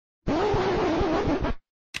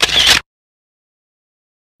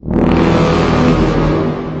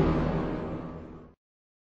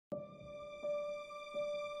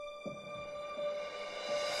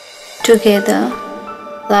Together,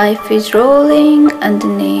 life is rolling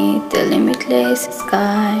underneath the limitless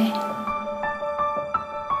sky.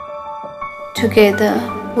 Together,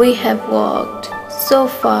 we have walked so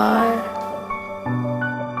far.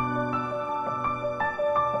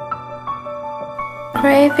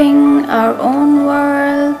 Craving our own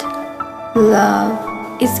world, love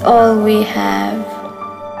is all we have.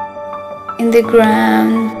 In the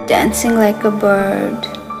ground, dancing like a bird.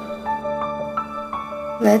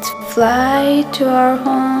 Let's fly to our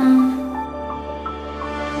home,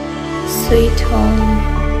 sweet home.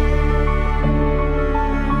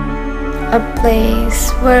 A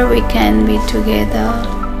place where we can be together,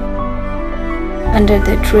 under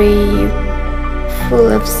the tree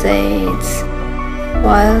full of shades,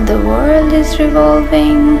 while the world is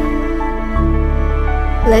revolving.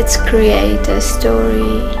 Let's create a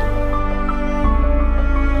story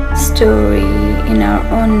in our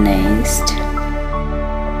own nest.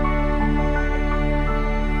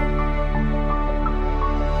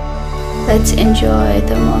 Let's enjoy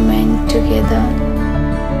the moment together.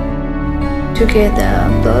 Together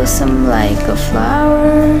blossom like a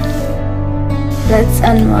flower. Let's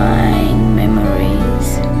unwind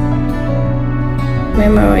memories.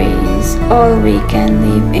 Memories, all we can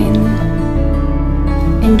live in.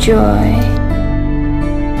 Enjoy.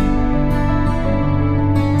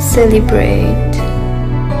 Celebrate.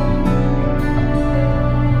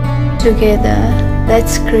 Together,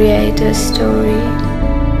 let's create a story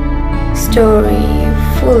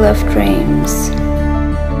full of dreams.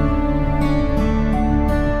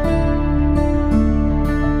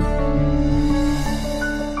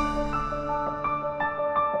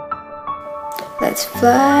 Let's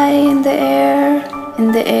fly in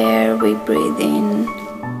the air we breathe in.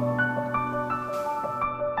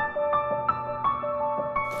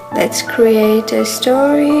 Let's create a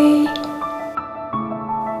story.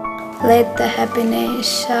 Let the happiness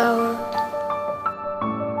shower.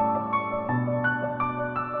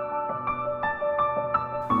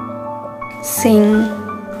 Sing,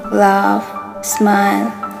 laugh,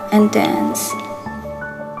 smile, and dance.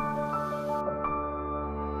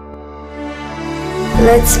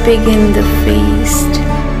 Let's begin the feast.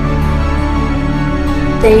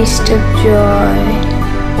 Taste of joy,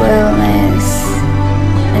 wellness,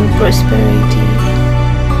 and prosperity.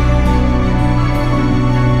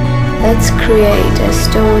 Let's create a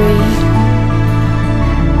story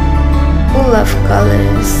full of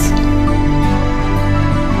colors.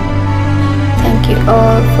 Thank you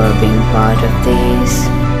all for being part of this,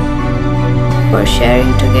 for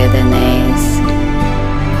sharing togetherness.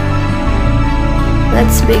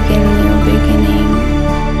 Let's begin new beginning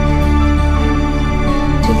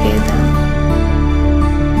together.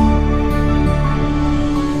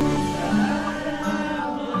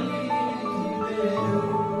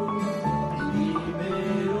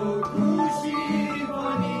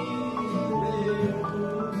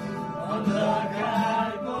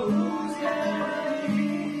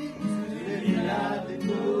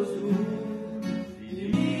 Goes